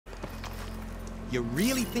You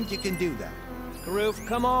really think you can do that? Karoof,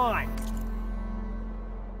 come on!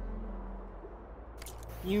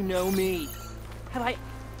 You know me. Have I...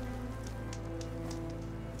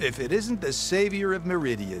 If it isn't the savior of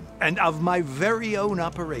Meridian, and of my very own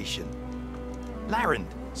operation. Larend,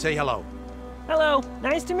 say hello. Hello,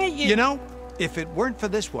 nice to meet you. You know, if it weren't for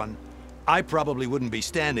this one, I probably wouldn't be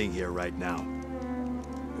standing here right now.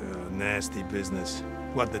 Nasty business.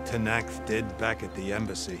 What the Tenakth did back at the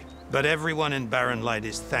embassy. But everyone in Barren Light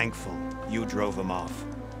is thankful you drove them off.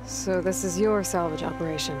 So this is your salvage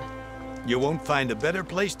operation? You won't find a better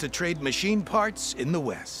place to trade machine parts in the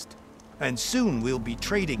West. And soon we'll be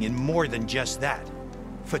trading in more than just that.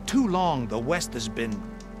 For too long, the West has been,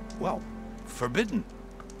 well, forbidden.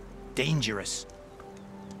 Dangerous.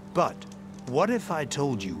 But what if I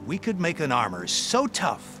told you we could make an armor so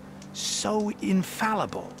tough, so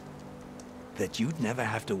infallible, that you'd never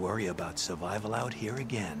have to worry about survival out here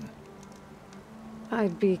again?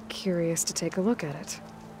 I'd be curious to take a look at it.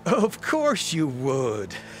 Of course you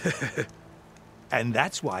would. And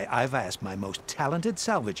that's why I've asked my most talented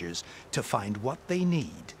salvagers to find what they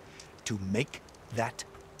need to make that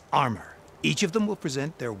armor. Each of them will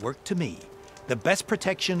present their work to me. The best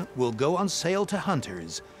protection will go on sale to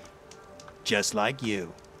hunters, just like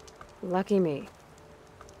you. Lucky me.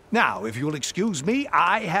 Now, if you'll excuse me,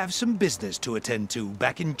 I have some business to attend to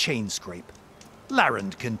back in Chainscrape.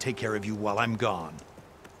 Larend can take care of you while I'm gone.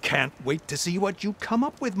 Can't wait to see what you come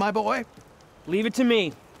up with, my boy. Leave it to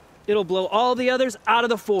me. It'll blow all the others out of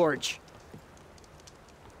the forge.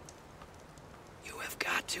 You have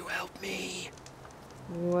got to help me.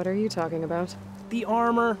 What are you talking about? The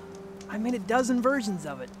armor. I made a dozen versions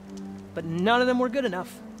of it, but none of them were good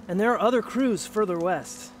enough. And there are other crews further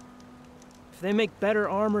west. If they make better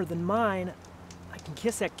armor than mine, I can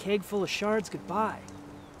kiss that keg full of shards goodbye.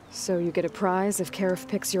 So you get a prize if Karif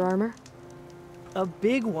picks your armor? A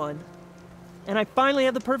big one. And I finally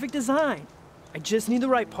have the perfect design. I just need the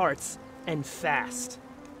right parts, and fast.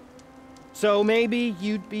 So maybe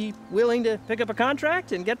you'd be willing to pick up a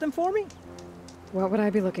contract and get them for me? What would I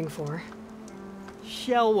be looking for?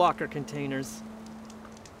 Shell walker containers.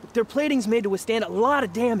 Their plating's made to withstand a lot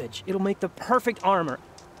of damage. It'll make the perfect armor.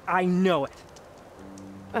 I know it.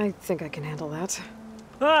 I think I can handle that.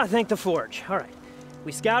 Ah, thank the forge. All right.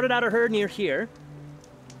 We scouted out a herd near here.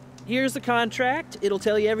 Here's the contract. It'll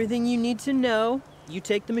tell you everything you need to know. You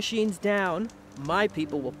take the machines down. My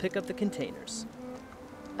people will pick up the containers.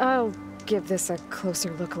 I'll give this a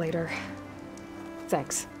closer look later.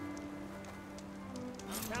 Thanks.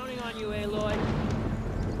 I'm counting on you, Aloy.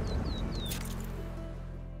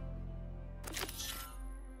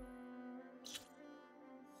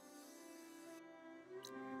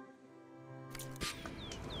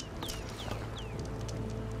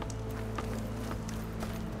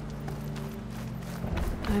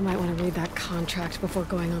 I might want to read that contract before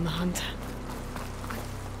going on the hunt.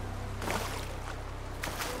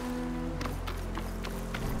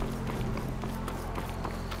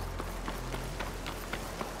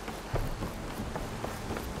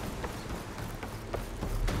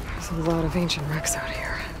 There's a lot of ancient wrecks out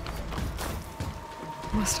here.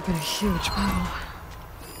 Must have been a huge battle.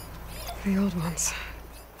 The old ones.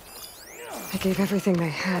 They gave everything they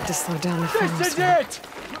had to slow down the flames. This is it!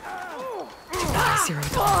 I zeroed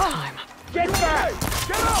it all the time. Get back!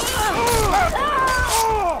 Get up!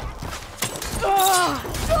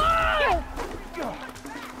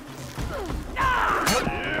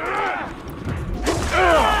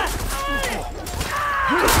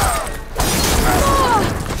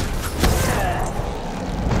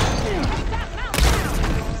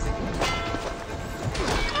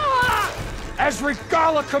 As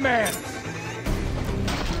Regala commands!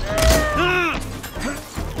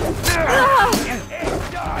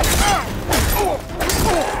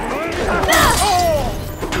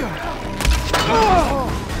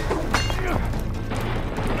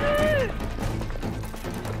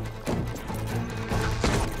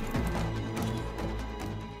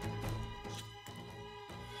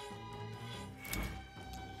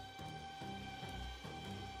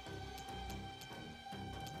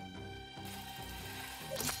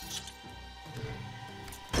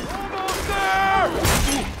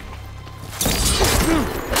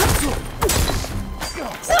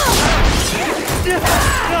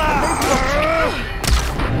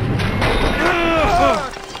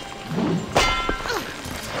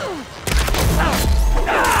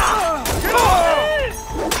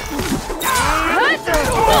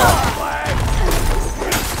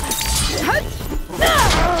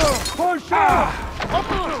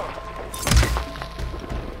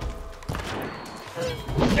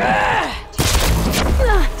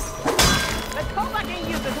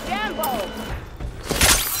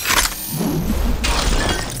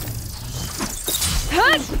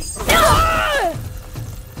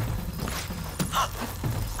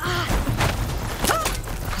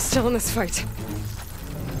 still in this fight.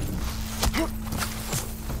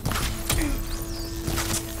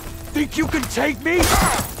 Think you can take me?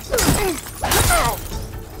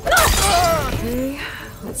 Okay,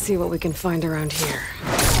 let's see what we can find around here.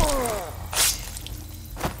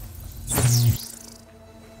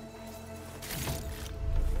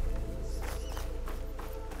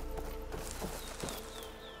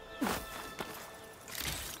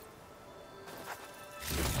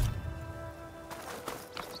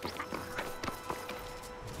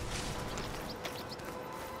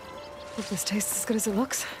 Hope this tastes as good as it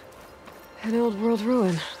looks. An old world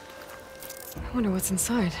ruin. I wonder what's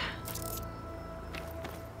inside.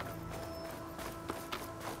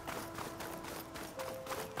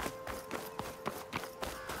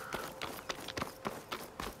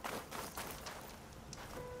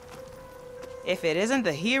 If it isn't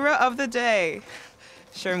the hero of the day.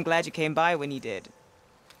 Sure, I'm glad you came by when you did.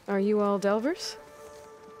 Are you all Delvers?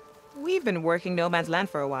 We've been working No Man's Land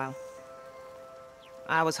for a while.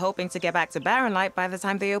 I was hoping to get back to Barren Light by the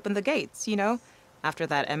time they opened the gates, you know? After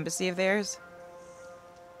that embassy of theirs.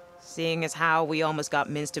 Seeing as how we almost got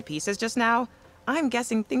minced to pieces just now, I'm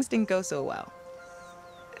guessing things didn't go so well.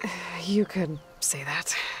 You could say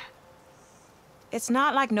that. It's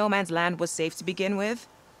not like No Man's Land was safe to begin with.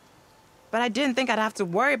 But I didn't think I'd have to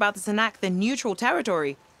worry about this enact the neutral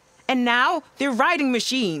territory. And now, they're riding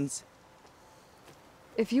machines.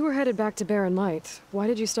 If you were headed back to Barren Light, why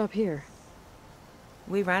did you stop here?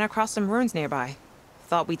 We ran across some ruins nearby.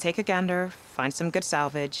 Thought we'd take a gander, find some good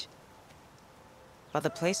salvage. But the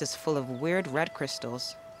place is full of weird red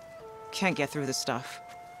crystals. Can't get through the stuff.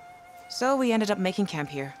 So we ended up making camp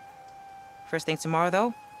here. First thing tomorrow,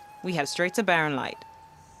 though, we head straight to Barren Light.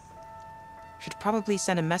 Should probably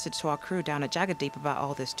send a message to our crew down at Jagged Deep about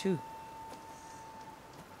all this, too.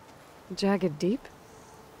 Jagged Deep?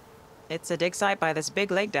 It's a dig site by this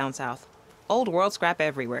big lake down south. Old world scrap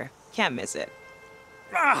everywhere. Can't miss it.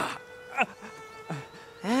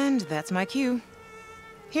 And that's my cue.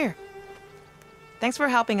 Here. Thanks for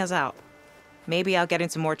helping us out. Maybe I'll get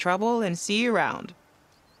into more trouble and see you around.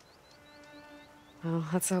 Well,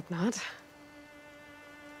 let's hope not.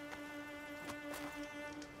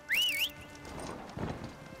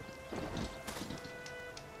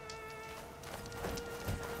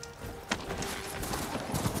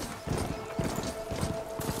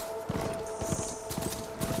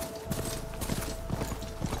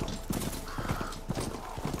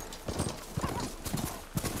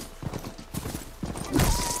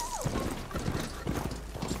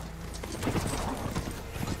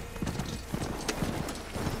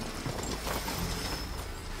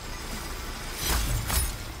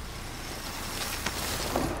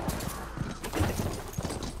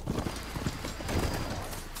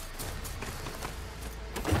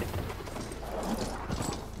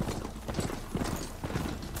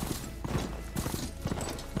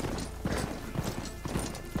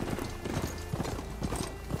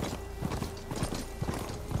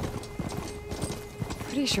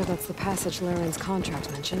 Pretty sure that's the passage Laren's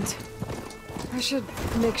contract mentioned. I should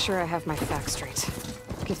make sure I have my facts straight.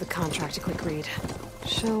 Give the contract a quick read.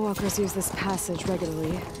 Showwalkers use this passage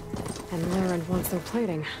regularly, and Laren wants their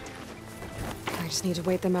plating. I just need to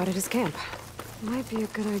wait them out at his camp. Might be a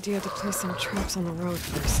good idea to place some traps on the road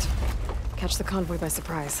first. Catch the convoy by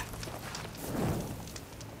surprise.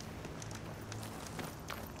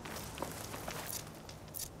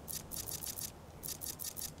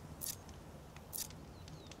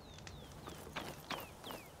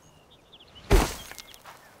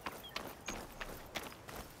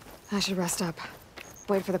 I should rest up.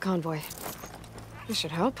 Wait for the convoy. This should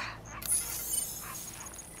help.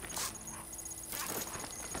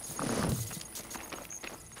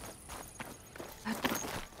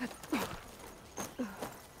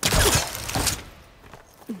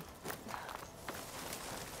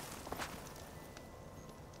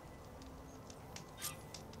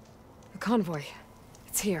 The convoy.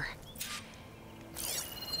 It's here.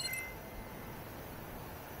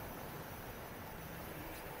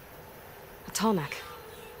 Tallneck.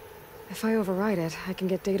 If I override it, I can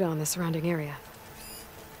get data on the surrounding area.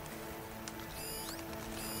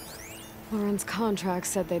 Lauren's contract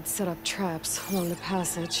said they'd set up traps along the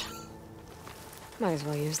passage. Might as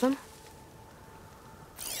well use them.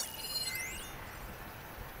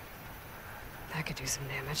 That could do some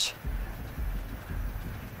damage.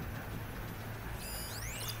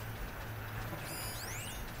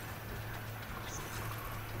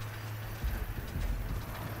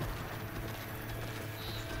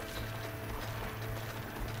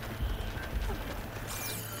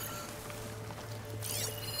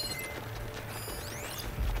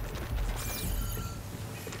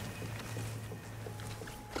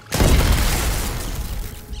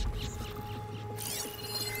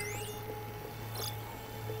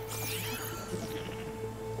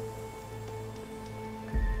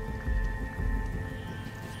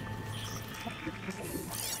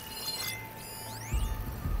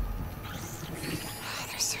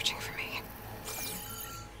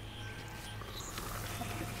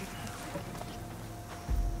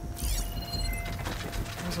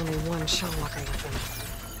 only one shellwalker with them.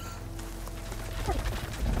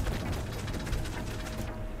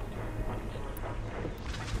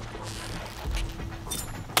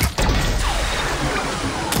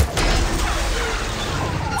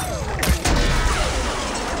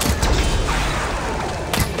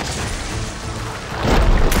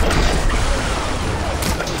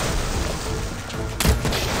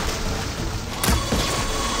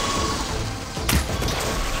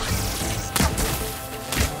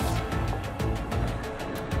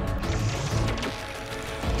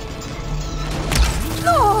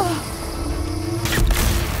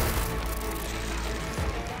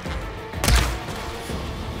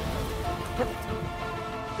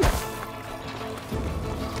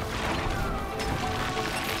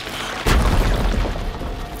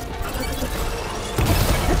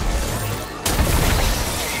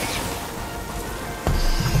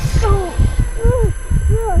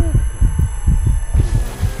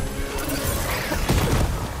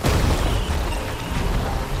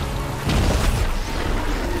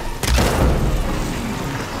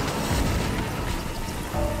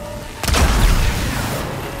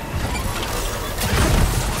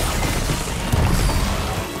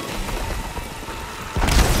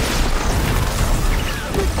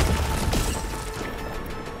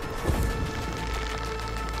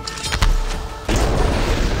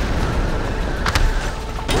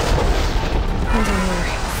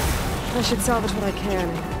 I should salvage what I can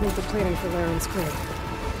and move the plating for Laren's crew.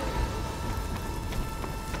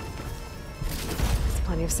 That's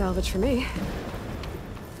plenty of salvage for me.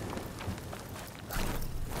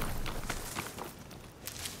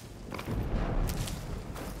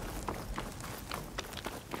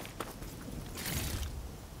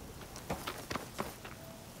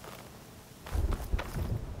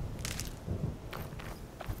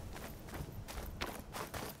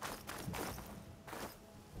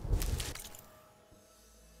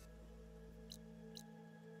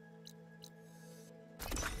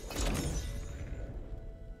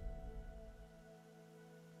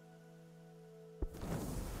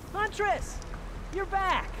 Huntress! You're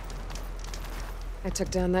back! I took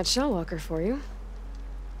down that shellwalker for you.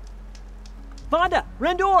 Vonda!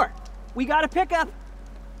 Rendor! We got a pickup!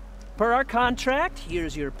 Per our contract,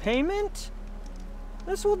 here's your payment.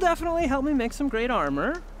 This will definitely help me make some great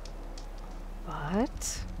armor.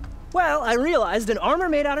 But... Well, I realized an armor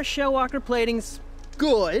made out of shellwalker plating's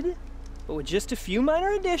good, but with just a few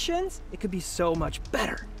minor additions, it could be so much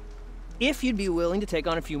better. If you'd be willing to take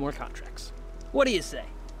on a few more contracts. What do you say?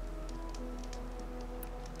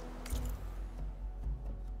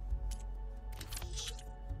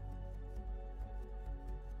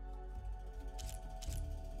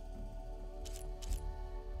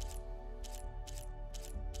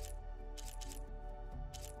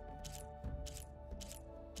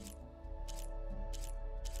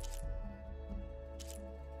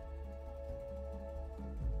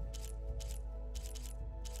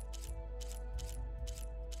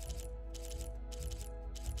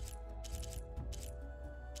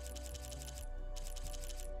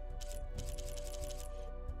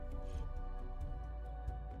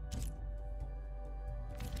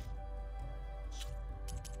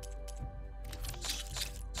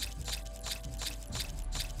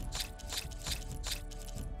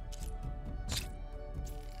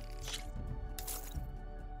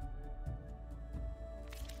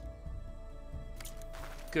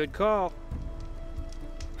 Good call.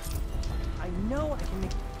 I know I can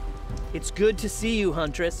make... It's good to see you,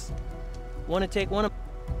 Huntress. Want to take one of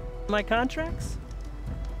my contracts?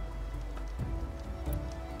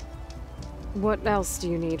 what else do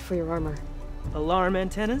you need for your armor? Alarm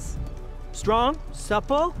antennas? Strong?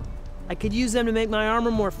 Supple? I could use them to make my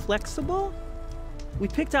armor more flexible? We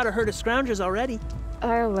picked out a herd of scroungers already.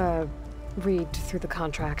 I'll, read through the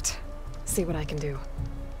contract. See what I can do.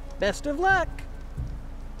 Best of luck!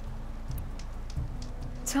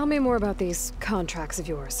 Tell me more about these contracts of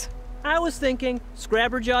yours. I was thinking,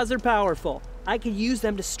 Scrabberjaws are powerful. I could use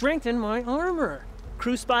them to strengthen my armor.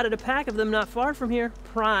 Crew spotted a pack of them not far from here,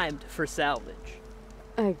 primed for salvage.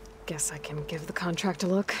 I guess I can give the contract a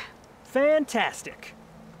look. Fantastic.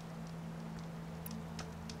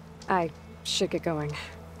 I should get going.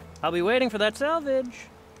 I'll be waiting for that salvage.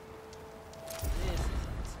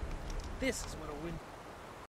 This is what a win.